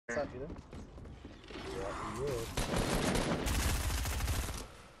What's up, dude? Yeah, he is.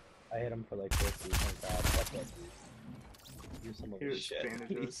 I hit him for like 50. Thank God. That's what use some of his Here's shit. bandages.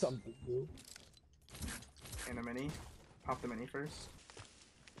 He needs something to do. And a mini. Pop the mini first.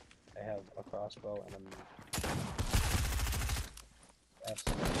 I have a crossbow and a...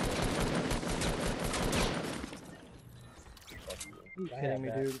 You kidding me,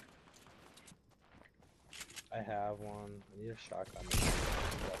 dude? I have one. I need a shotgun.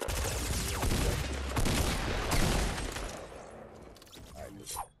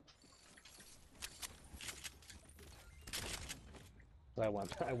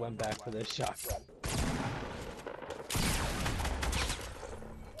 I went back for this shotgun.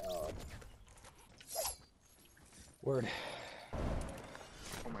 Word.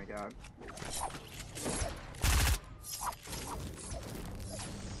 Oh my god.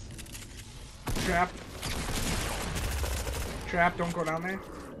 Trap. Trap, don't go down there.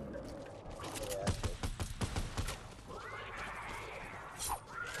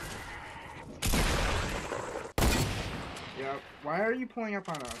 Yeah, why are you pulling up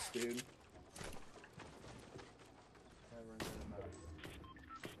on us, dude?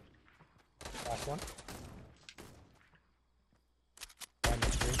 Last one.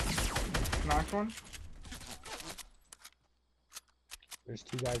 Knocked one. There's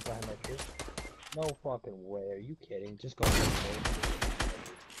two guys behind that tree. No fucking way. Are you kidding? Just go for it.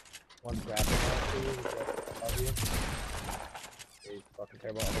 One's grabbing that tree. Above you. He's fucking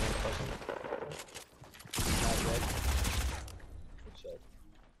terrible. Other one's pushing. Not dead. Good shit.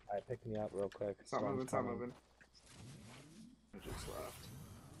 Alright, pick me up real quick. Stop moving, stop moving. I just left.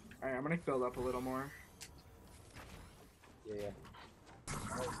 Alright, I'm gonna build up a little more. Yeah.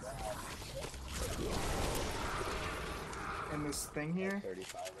 And this thing here,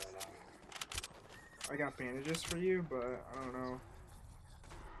 35 right now. I got bandages for you, but I don't know.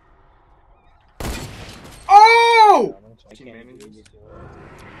 Oh! Bandages.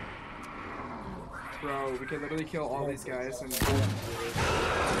 Bro, we could literally kill all these guys and...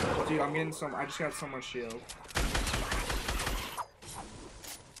 Dude, I'm getting some... I just got so much shield.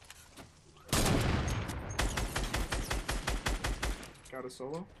 Got a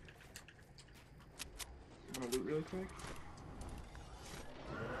solo. I'm gonna loot really quick.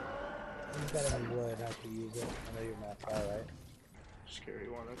 You got any wood, have to use it. I know you're not far, right? Just carry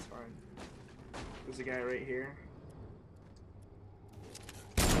one, that's fine. There's a guy right here.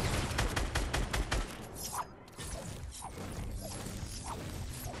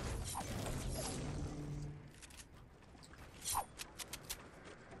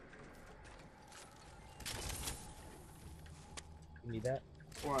 You need that?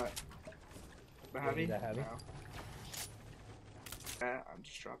 What? The heavy? The heavy? No. I'll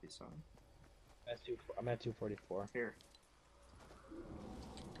just drop you some. I'm at 244. Here.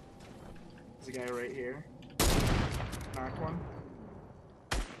 There's a guy right here. Knocked one.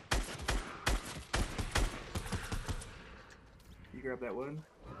 You grab that wood.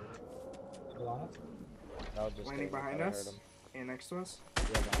 Still on it? No, just Landing behind us and next to us.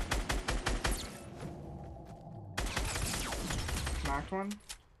 Yeah, Knocked one.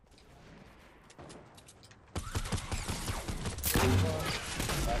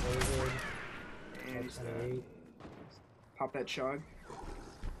 And he's dead. Pop that chug.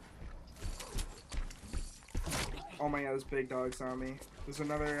 Oh my god, there's big dogs on me. There's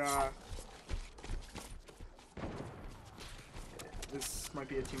another, this might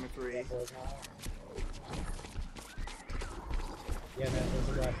be a team of 3. Yeah, man, there's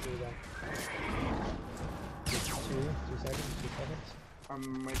a last 2 then. 2 seconds, 2 seconds. I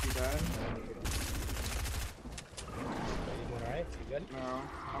might be dead. You doing alright? You good? No,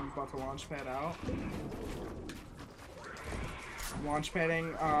 I'm about to launch pad out. Launch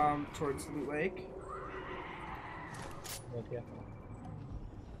padding, towards Loot Lake. Okay.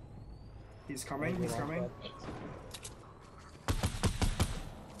 He's coming, he's coming.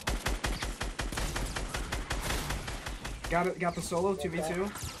 Got it, got the solo, 2v2.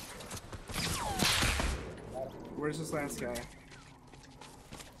 Where's this last guy?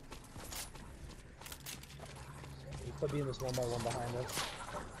 He could be in this 1x1 behind us.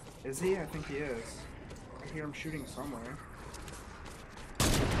 Is he? I think he is. I hear him shooting somewhere.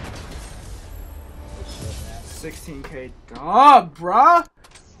 16k. Duh, bruh!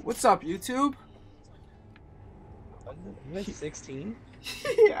 What's up, YouTube? You had 16?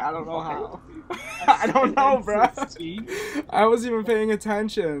 Yeah, I don't know how. I don't know, bruh. I wasn't even paying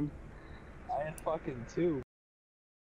attention. I had fucking 2.